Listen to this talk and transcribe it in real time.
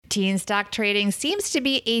Teen stock trading seems to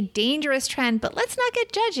be a dangerous trend, but let's not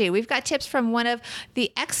get judgy. We've got tips from one of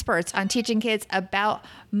the experts on teaching kids about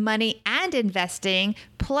money and investing.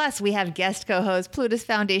 Plus, we have guest co-host, Plutus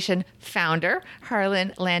Foundation founder,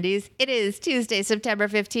 Harlan Landes. It is Tuesday, September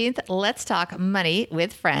 15th. Let's talk money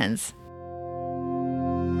with friends.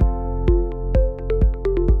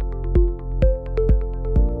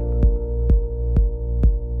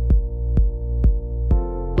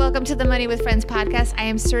 Welcome to the Money with Friends podcast. I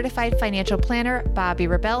am certified financial planner, Bobbi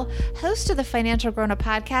Rebel, host of the Financial Grown Up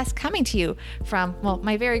podcast, coming to you from,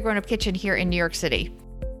 my very grown-up kitchen here in New York City.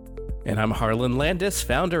 And I'm Harlan Landes,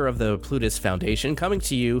 founder of the Plutus Foundation, coming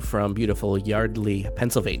to you from beautiful Yardley,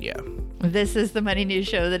 Pennsylvania. This is the Money News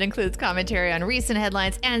Show that includes commentary on recent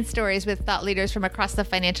headlines and stories with thought leaders from across the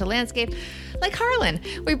financial landscape, like Harlan.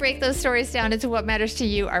 We break those stories down into what matters to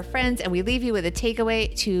you, our friends, and we leave you with a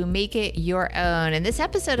takeaway to make it your own. And this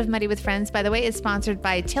episode of Money with Friends, by the way, is sponsored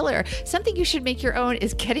by Tiller. Something you should make your own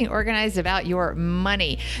is getting organized about your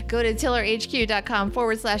money. Go to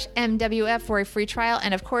tillerhq.com/MWF for a free trial.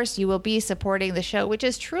 And of course, you will be supporting the show, which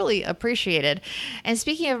is truly appreciated. And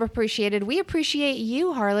speaking of appreciated, we appreciate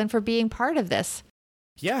you, Harlan, for being part of this.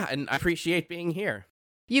 Yeah, and I appreciate being here.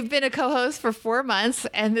 You've been a co-host for 4 months,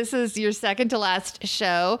 and this is your second to last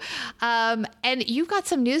show. And you've got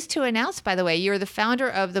some news to announce, by the way. You're the founder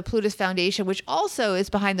of the Plutus Foundation, which also is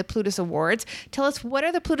behind the Plutus Awards. Tell us, what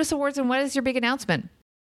are the Plutus Awards and what is your big announcement?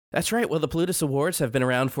 That's right. Well, the Plutus Awards have been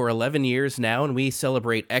around for 11 years now, and we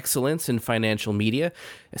celebrate excellence in financial media,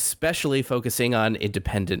 especially focusing on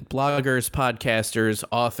independent bloggers, podcasters,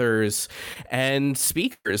 authors, and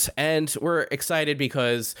speakers. And we're excited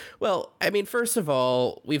because, first of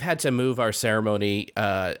all, we've had to move our ceremony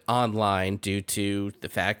online due to the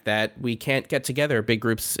fact that we can't get together big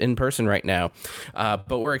groups in person right now.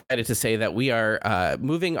 But we're excited to say that we are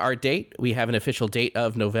moving our date. We have an official date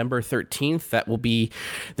of November 13th. That will be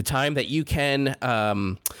the time that you can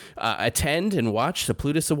attend and watch the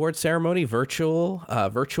Plutus Award ceremony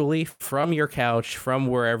virtually from your couch, from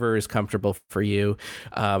wherever is comfortable for you,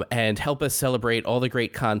 and help us celebrate all the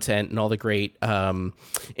great content and all the great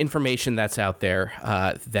information that's out there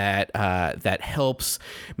that helps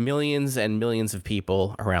millions and millions of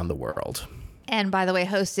people around the world. And by the way,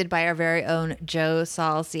 hosted by our very own Joe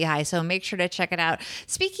Saul-Sehy. So make sure to check it out.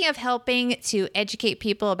 Speaking of helping to educate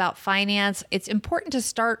people about finance, it's important to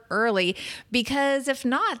start early because if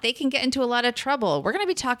not, they can get into a lot of trouble. We're going to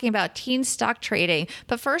be talking about teen stock trading.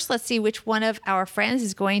 But first, let's see which one of our friends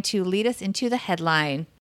is going to lead us into the headline.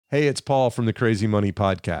 Hey, it's Paul from the Crazy Money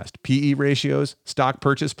Podcast. PE ratios, stock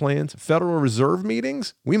purchase plans, Federal Reserve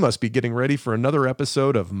meetings? We must be getting ready for another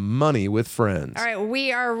episode of Money with Friends. All right,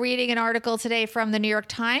 we are reading an article today from the New York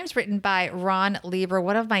Times written by Ron Lieber,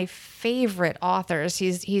 one of my favorite authors.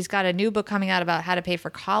 He's got a new book coming out about how to pay for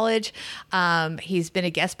college. He's been a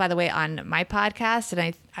guest, by the way, on my podcast,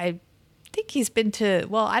 and I think he's been to,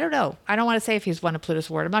 I don't know. I don't want to say if he's won a Plutus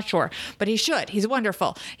Award. I'm not sure, but he should. He's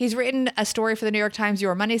wonderful. He's written a story for the New York Times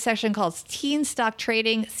Your Money section called Teen Stock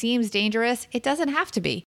Trading Seems Dangerous. It doesn't have to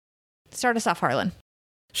be. Start us off, Harlan.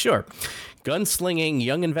 Sure. Gunslinging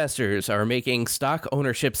young investors are making stock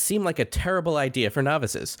ownership seem like a terrible idea for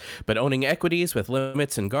novices, but owning equities with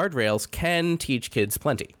limits and guardrails can teach kids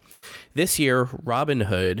plenty. This year,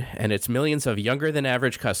 Robinhood and its millions of younger than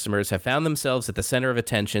average customers have found themselves at the center of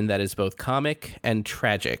attention that is both comic and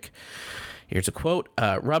tragic. Here's a quote.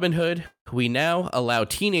 Robinhood, we now allow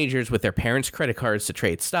teenagers with their parents' credit cards to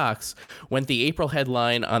trade stocks, went the April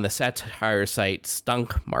headline on the satire site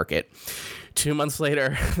Stunk Market. 2 months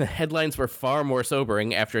later, the headlines were far more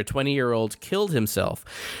sobering after a 20-year-old killed himself,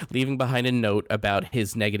 leaving behind a note about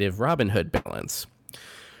his negative Robinhood balance.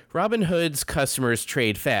 Robinhood's customers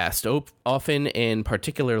trade fast, often in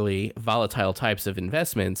particularly volatile types of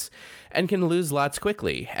investments, and can lose lots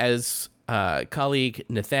quickly, as colleague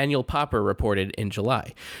Nathaniel Popper reported in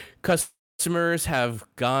July. Customers have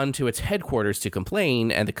gone to its headquarters to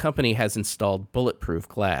complain, and the company has installed bulletproof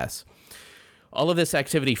glass. All of this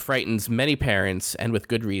activity frightens many parents, and with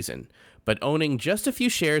good reason. But owning just a few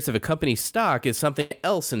shares of a company's stock is something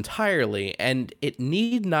else entirely, and it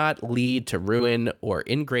need not lead to ruin or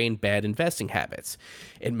ingrain bad investing habits.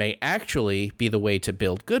 It may actually be the way to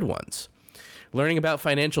build good ones. Learning about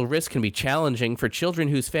financial risk can be challenging for children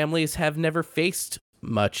whose families have never faced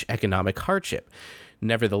much economic hardship.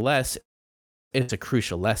 Nevertheless, it's a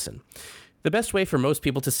crucial lesson. The best way for most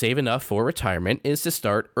people to save enough for retirement is to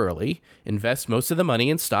start early, invest most of the money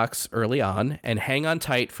in stocks early on, and hang on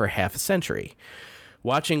tight for half a century.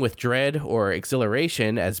 Watching with dread or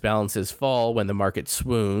exhilaration as balances fall when the market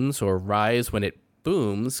swoons or rise when it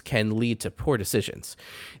booms can lead to poor decisions.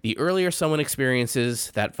 The earlier someone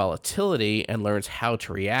experiences that volatility and learns how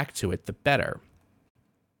to react to it, the better.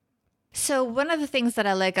 So one of the things that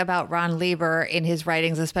I like about Ron Lieber in his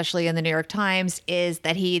writings, especially in the New York Times, is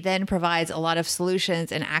that he then provides a lot of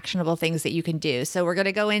solutions and actionable things that you can do. So we're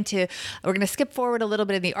going to skip forward a little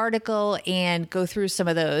bit in the article and go through some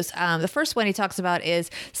of those. The first one he talks about is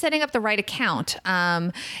setting up the right account.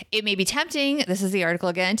 It may be tempting, this is the article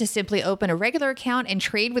again, to simply open a regular account and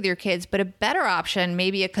trade with your kids, but a better option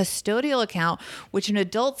may be a custodial account, which an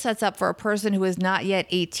adult sets up for a person who is not yet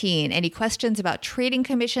 18. Any questions about trading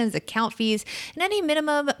commissions, account fees, and any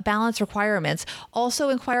minimum balance requirements. Also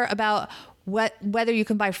inquire about whether you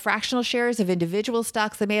can buy fractional shares of individual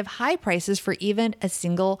stocks that may have high prices for even a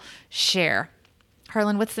single share.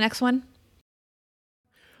 Harlan, what's the next one?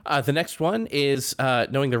 The next one is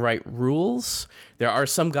knowing the right rules. There are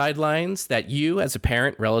some guidelines that you, as a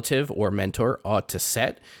parent, relative, or mentor, ought to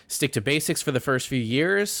set. Stick to basics for the first few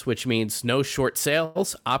years, which means no short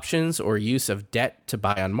sales, options, or use of debt to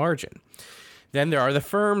buy on margin. Then there are the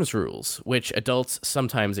firm's rules, which adults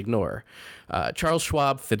sometimes ignore. Charles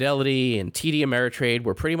Schwab, Fidelity, and TD Ameritrade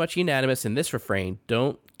were pretty much unanimous in this refrain: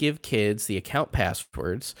 don't give kids the account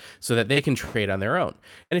passwords so that they can trade on their own.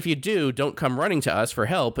 And if you do, don't come running to us for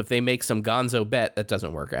help if they make some gonzo bet that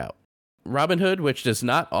doesn't work out. Robinhood, which does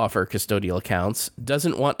not offer custodial accounts,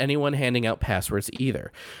 doesn't want anyone handing out passwords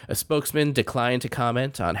either. A spokesman declined to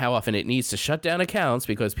comment on how often it needs to shut down accounts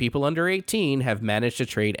because people under 18 have managed to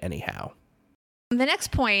trade anyhow. The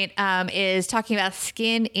next point is talking about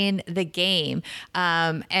skin in the game.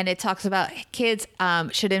 And it talks about kids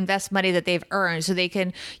should invest money that they've earned so they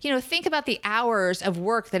can, think about the hours of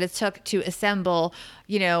work that it took to assemble,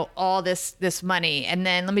 all this money. And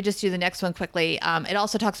then let me just do the next one quickly. It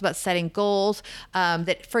also talks about setting goals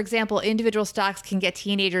that, for example, individual stocks can get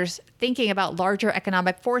teenagers thinking about larger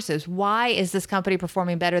economic forces. Why is this company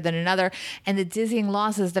performing better than another? And the dizzying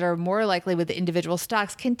losses that are more likely with the individual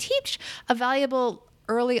stocks can teach a valuable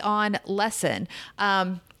early on lesson.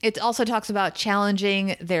 It also talks about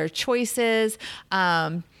challenging their choices.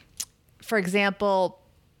 For example,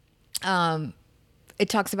 it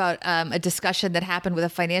talks about a discussion that happened with a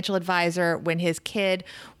financial advisor when his kid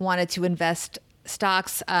wanted to invest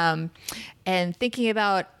stocks and thinking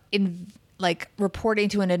about reporting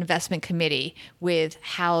to an investment committee with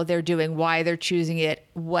how they're doing, why they're choosing it,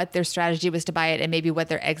 what their strategy was to buy it, and maybe what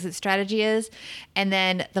their exit strategy is. And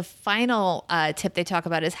then the final tip they talk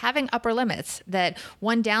about is having upper limits, that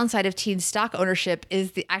one downside of teen stock ownership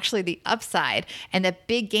is actually the upside, and that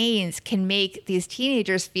big gains can make these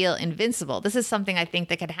teenagers feel invincible. This is something I think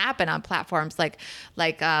that can happen on platforms like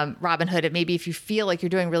Robinhood, and maybe if you feel like you're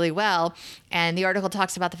doing really well. And the article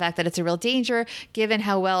talks about the fact that it's a real danger given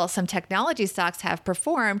how well some technology stocks have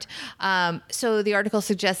performed. So the article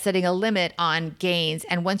suggests setting a limit on gains.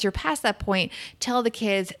 And once you're past that point, tell the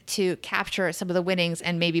kids to capture some of the winnings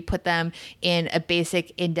and maybe put them in a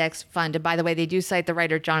basic index fund. And by the way, they do cite the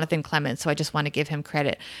writer Jonathan Clements, so I just want to give him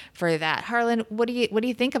credit for that. Harlan, what do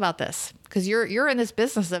you think about this? Because you're in this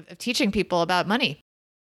business of teaching people about money.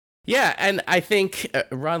 Yeah, and I think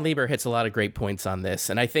Ron Lieber hits a lot of great points on this.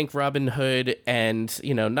 And I think Robinhood, and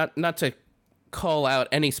not to call out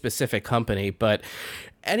any specific company, but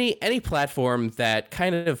any platform that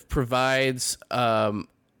kind of provides a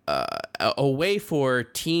way for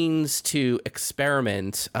teens to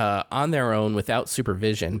experiment on their own without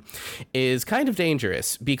supervision is kind of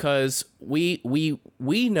dangerous, because we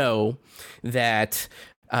know that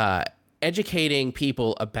educating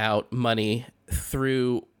people about money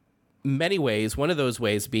through many ways, one of those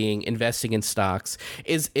ways being investing in stocks,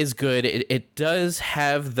 is good. It does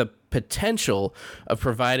have the potential of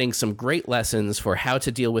providing some great lessons for how to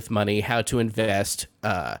deal with money, how to invest,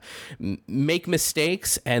 make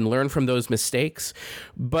mistakes and learn from those mistakes.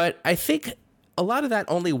 But I think a lot of that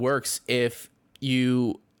only works if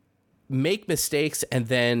you make mistakes and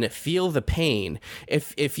then feel the pain.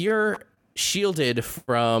 If you're shielded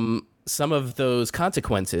from some of those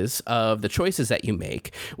consequences of the choices that you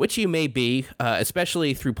make, which you may be,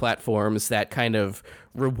 especially through platforms that kind of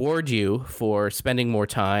reward you for spending more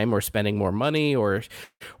time or spending more money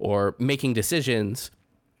or making decisions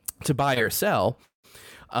to buy or sell,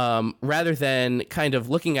 rather than kind of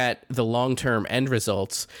looking at the long-term end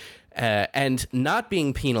results and not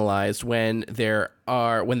being penalized when there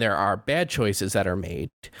are bad choices that are made,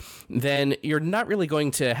 then you're not really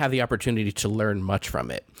going to have the opportunity to learn much from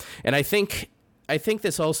it. And I think I think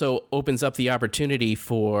this also opens up the opportunity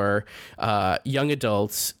for young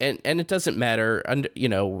adults, and it doesn't matter,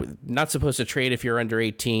 not supposed to trade if you're under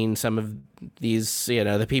 18. Some of these,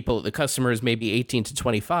 the customers may be 18 to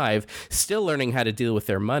 25, still learning how to deal with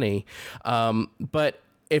their money. But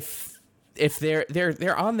if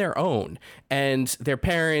they're on their own, and their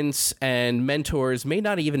parents and mentors may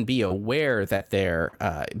not even be aware that they're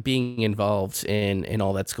being involved in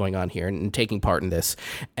all that's going on here and taking part in this,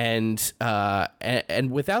 and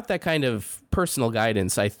without that kind of personal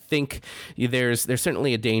guidance, I think there's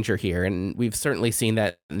certainly a danger here, and we've certainly seen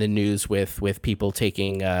that in the news with people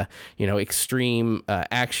taking extreme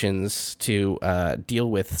actions to deal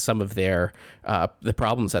with some of their the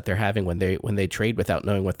problems that they're having when they trade without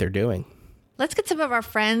knowing what they're doing. Let's get some of our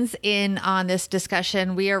friends in on this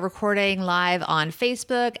discussion. We are recording live on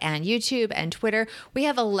Facebook and YouTube and Twitter. We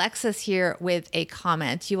have Alexis here with a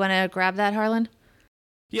comment. You want to grab that, Harlan?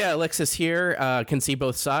 Yeah, Alexis here can see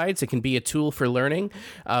both sides. It can be a tool for learning,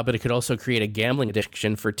 but it could also create a gambling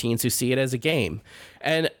addiction for teens who see it as a game.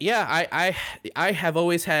 And yeah, I have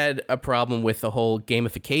always had a problem with the whole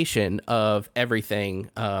gamification of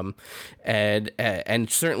everything,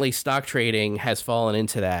 and certainly stock trading has fallen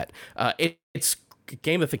into that. It's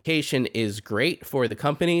gamification is great for the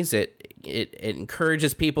companies. It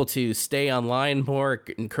encourages people to stay online more,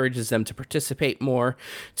 it encourages them to participate more,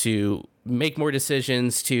 to make more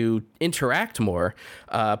decisions, to interact more.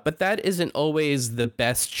 But that isn't always the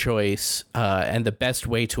best choice and the best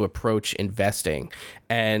way to approach investing.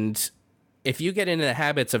 And if you get into the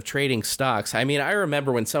habits of trading stocks, I mean, I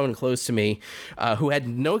remember when someone close to me who had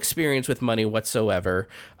no experience with money whatsoever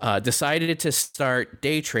decided to start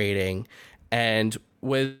day trading and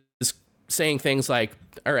was saying things like,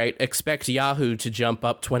 all right, expect Yahoo to jump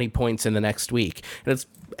up 20 points in the next week. And it's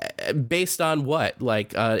based on what?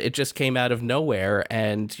 Like, it just came out of nowhere,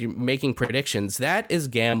 and you're making predictions. That is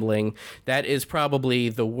gambling. That is probably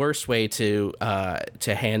the worst way to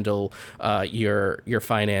handle your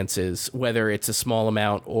finances, whether it's a small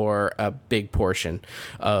amount or a big portion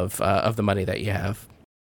of the money that you have.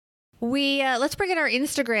 Let's bring in our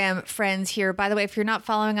Instagram friends here. By the way, if you're not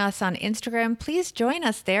following us on Instagram, please join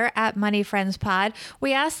us there at Money Friends Pod.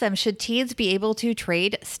 We asked them, should teens be able to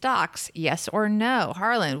trade stocks? Yes or no?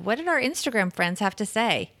 Harlan, what did our Instagram friends have to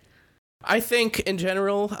say? I think in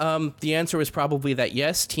general, the answer was probably that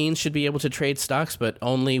yes, teens should be able to trade stocks, but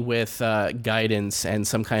only with guidance and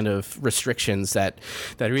some kind of restrictions that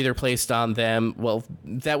are either placed on them. Well,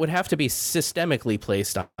 that would have to be systemically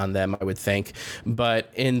placed on them, I would think.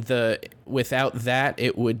 But without that,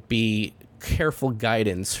 it would be careful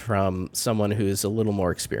guidance from someone who's a little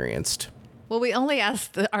more experienced. Well, we only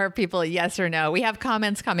asked our people yes or no. We have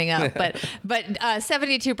comments coming up, but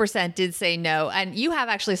 72% did say no. And you have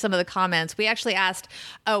actually some of the comments. We actually asked,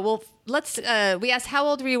 we asked, how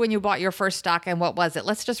old were you when you bought your first stock and what was it?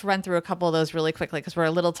 Let's just run through a couple of those really quickly because we're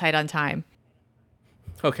a little tight on time.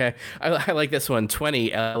 Okay. I like this one.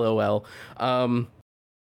 20, LOL.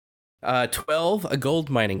 12, a gold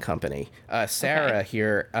mining company. Sarah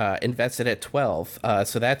here invested at 12.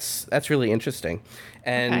 So that's really interesting.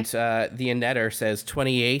 And the Annetter says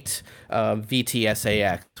 28,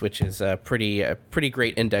 VTSAX, which is a pretty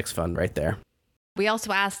great index fund right there. We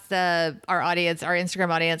also asked our Instagram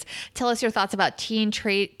audience, tell us your thoughts about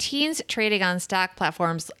teens trading on stock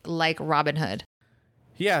platforms like Robinhood.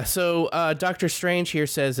 Yeah, so Dr. Strange here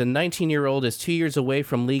says a 19-year-old is 2 years away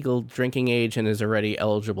from legal drinking age and is already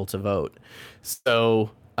eligible to vote. So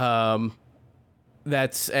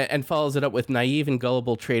that's and follows it up with naive and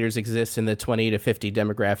gullible traders exist in the 20 to 50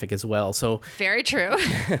 demographic as well. So very true.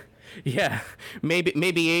 Yeah,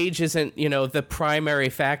 maybe age isn't the primary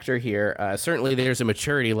factor here. Certainly, there's a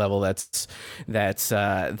maturity level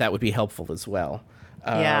that would be helpful as well.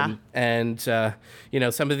 And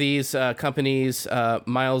some of these companies,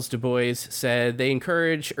 Miles Du Bois said they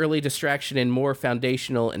encourage early distraction and more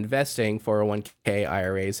foundational investing, 401k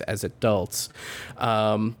IRAs as adults.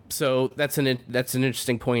 So that's an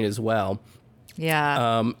interesting point as well.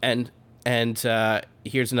 Yeah. And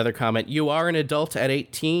here's another comment. You are an adult at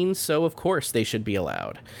 18, so of course they should be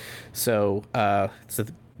allowed. So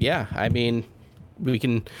yeah, I mean, we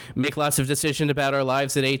can make lots of decisions about our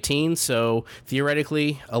lives at 18, so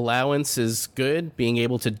theoretically, allowance is good. Being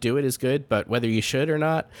able to do it is good, but whether you should or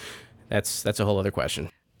not, that's a whole other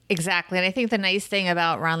question. Exactly. And I think the nice thing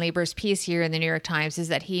about Ron Lieber's piece here in the New York Times is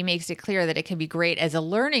that he makes it clear that it can be great as a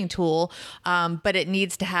learning tool, but it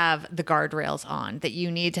needs to have the guardrails on, that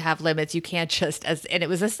you need to have limits. You can't just, and it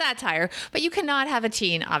was a satire, but you cannot have a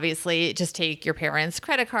teen, obviously, just take your parents'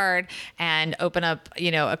 credit card and open up,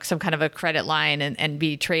 some kind of a credit line and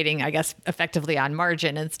be trading, I guess, effectively on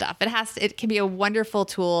margin and stuff. It can be a wonderful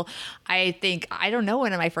tool. I don't know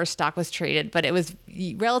when my first stock was traded, but it was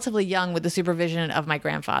relatively young with the supervision of my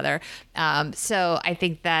grandfather. So I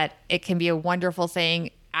think that it can be a wonderful thing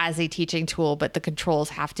as a teaching tool, but the controls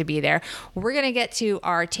have to be there. We're going to get to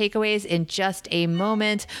our takeaways in just a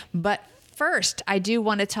moment. But first, I do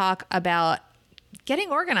want to talk about getting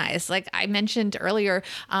organized. Like I mentioned earlier,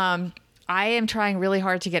 I am trying really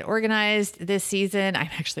hard to get organized this season. I'm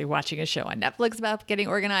actually watching a show on Netflix about getting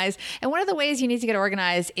organized. And one of the ways you need to get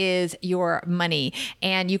organized is your money.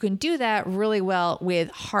 And you can do that really well with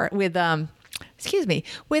Tiller.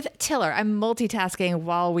 I'm multitasking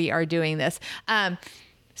while we are doing this.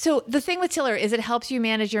 So the thing with Tiller is it helps you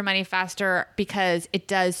manage your money faster because it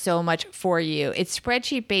does so much for you. It's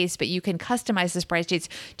spreadsheet based, but you can customize the spreadsheets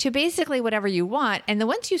to basically whatever you want. And then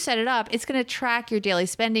once you set it up, it's going to track your daily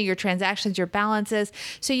spending, your transactions, your balances.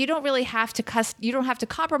 So you don't really have to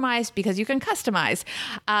compromise because you can customize.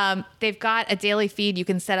 They've got a daily feed you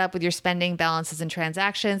can set up with your spending, balances, and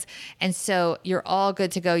transactions. And so you're all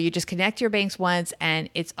good to go. You just connect your banks once and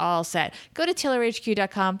it's all set. Go to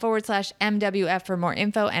tillerhq.com/MWF for more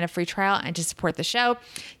info and a free trial and to support the show.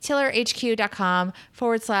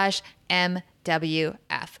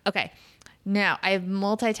 tillerhq.com/MWF. Okay. Now I've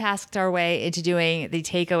multitasked our way into doing the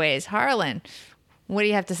takeaways. Harlan, what do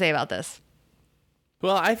you have to say about this?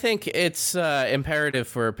 Well, I think it's imperative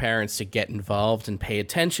for parents to get involved and pay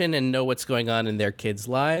attention and know what's going on in their kids'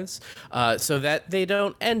 lives so that they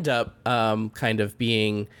don't end up kind of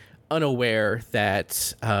being unaware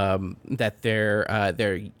that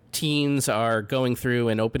their teens are going through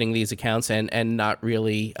and opening these accounts and not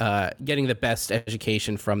really getting the best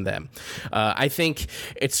education from them. I think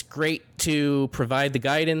it's great to provide the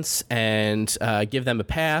guidance and give them a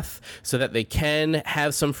path so that they can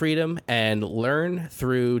have some freedom and learn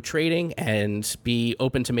through trading and be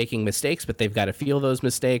open to making mistakes, but they've got to feel those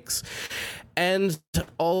mistakes. And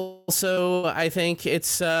also, I think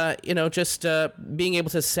it's, just being able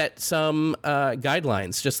to set some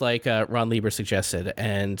guidelines, just like Ron Lieber suggested.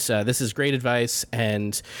 And this is great advice.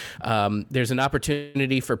 And there's an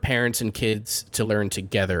opportunity for parents and kids to learn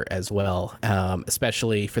together as well,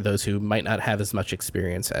 especially for those who might not have as much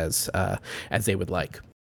experience as they would like.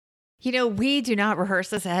 We do not rehearse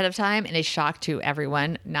this ahead of time, and a shock to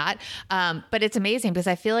everyone, not. But it's amazing because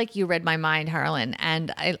I feel like you read my mind, Harlan.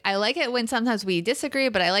 And I like it when sometimes we disagree,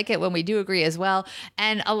 but I like it when we do agree as well.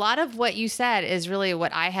 And a lot of what you said is really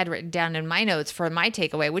what I had written down in my notes for my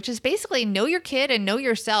takeaway, which is basically know your kid and know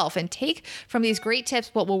yourself and take from these great tips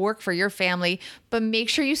what will work for your family, but make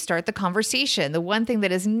sure you start the conversation. The one thing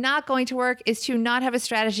that is not going to work is to not have a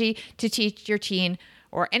strategy to teach your teen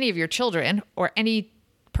or any of your children or any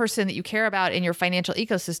person that you care about in your financial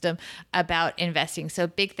ecosystem about investing. So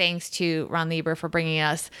big thanks to Ron Lieber for bringing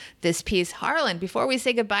us this piece. Harlan, before we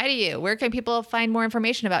say goodbye to you, where can people find more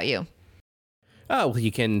information about you? Oh, well,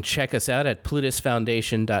 you can check us out at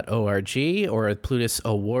plutusfoundation.org or at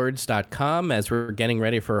plutusawards.com as we're getting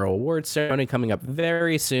ready for our awards ceremony coming up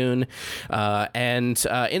very soon. And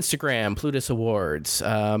Instagram, Plutus Awards,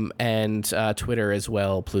 and Twitter as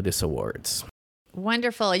well, Plutus Awards.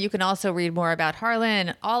 Wonderful. You can also read more about Harlan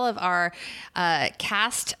and all of our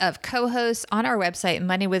cast of co-hosts on our website,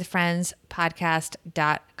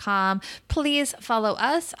 moneywithfriendspodcast.com. Please follow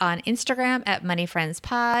us on Instagram at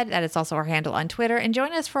moneyfriendspod. That is also our handle on Twitter. And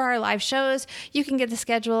join us for our live shows. You can get the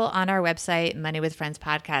schedule on our website,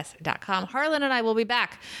 moneywithfriendspodcast.com. Harlan and I will be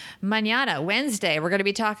back mañana, Wednesday. We're going to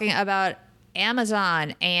be talking about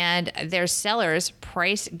Amazon and their sellers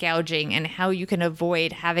price gouging and how you can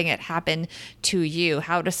avoid having it happen to you,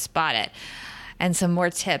 how to spot it, and some more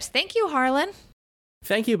tips. Thank you, Harlan.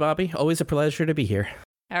 Thank you, Bobbi. Always a pleasure to be here.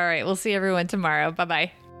 All right. We'll see everyone tomorrow.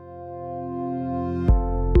 Bye-bye.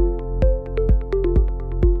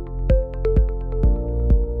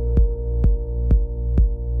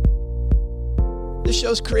 This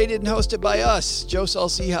show's created and hosted by us, Joe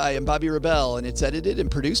Salsihai and Bobbi Rebell, and it's edited and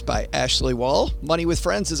produced by Ashley Wall. Money with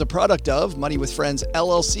Friends is a product of Money with Friends,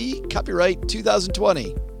 LLC, copyright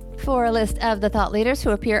 2020. For a list of the thought leaders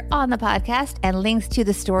who appear on the podcast and links to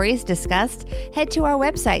the stories discussed, head to our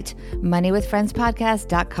website,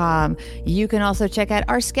 moneywithfriendspodcast.com. You can also check out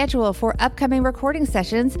our schedule for upcoming recording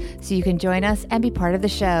sessions so you can join us and be part of the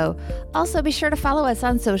show. Also, be sure to follow us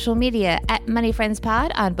on social media at Money Friends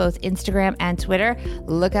Pod on both Instagram and Twitter.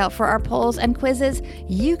 Look out for our polls and quizzes.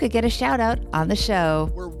 You could get a shout out on the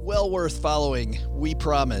show. We're well worth following, we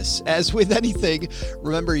promise. As with anything,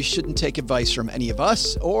 remember you shouldn't take advice from any of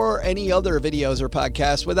us or any other videos or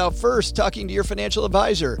podcasts without first talking to your financial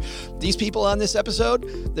advisor. These people on this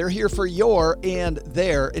episode, they're here for your and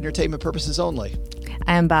their entertainment purposes only.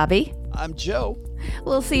 I'm Bobbi. I'm Joe.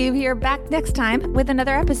 We'll see you here back next time with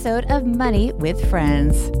another episode of Money with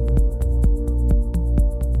Friends.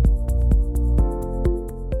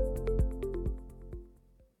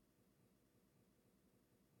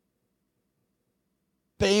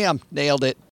 Bam, nailed it.